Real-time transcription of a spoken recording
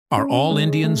Are all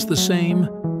Indians the same?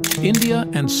 India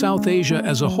and South Asia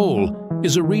as a whole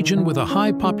is a region with a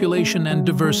high population and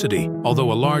diversity,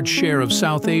 although a large share of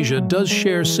South Asia does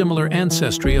share similar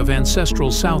ancestry of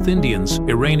ancestral South Indians,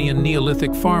 Iranian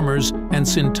Neolithic farmers, and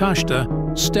Sintashta,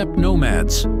 steppe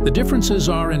nomads. The differences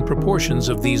are in proportions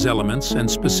of these elements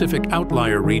and specific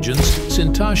outlier regions.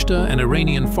 Sintashta and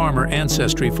Iranian farmer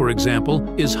ancestry, for example,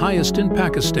 is highest in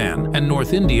Pakistan and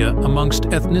North India amongst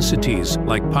ethnicities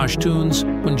like Pashtuns,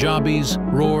 Punjabis,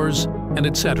 Roars, and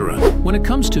etc. When it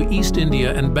comes to East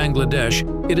India and Bangladesh,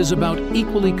 it is about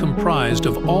equally comprised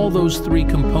of all those three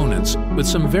components, with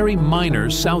some very minor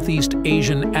Southeast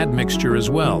Asian admixture as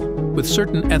well, with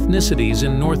certain ethnicities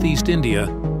in Northeast India,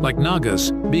 like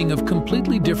Nagas, being of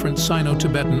completely different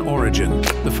Sino-Tibetan origin.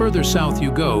 The further south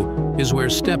you go is where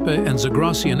steppe and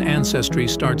Zagrossian ancestry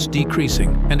starts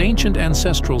decreasing, and ancient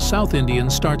ancestral South Indian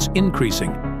starts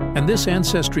increasing. And this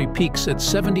ancestry peaks at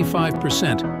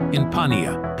 75% in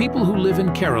Pania, people who live in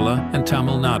Kerala and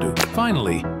Tamil Nadu.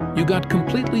 Finally, you got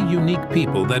completely unique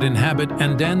people that inhabit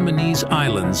Andamanese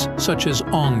islands, such as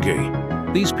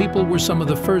Onge. These people were some of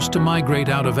the first to migrate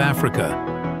out of Africa,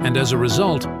 and as a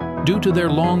result, due to their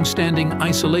long-standing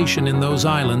isolation in those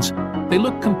islands, they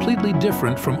look completely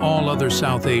different from all other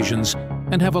South Asians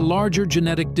and have a larger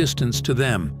genetic distance to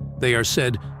them. They are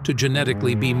said to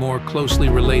genetically be more closely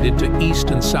related to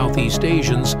East and Southeast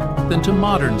Asians than to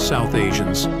modern South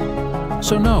Asians.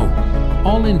 So no,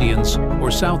 all Indians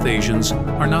or South Asians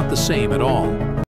are not the same at all.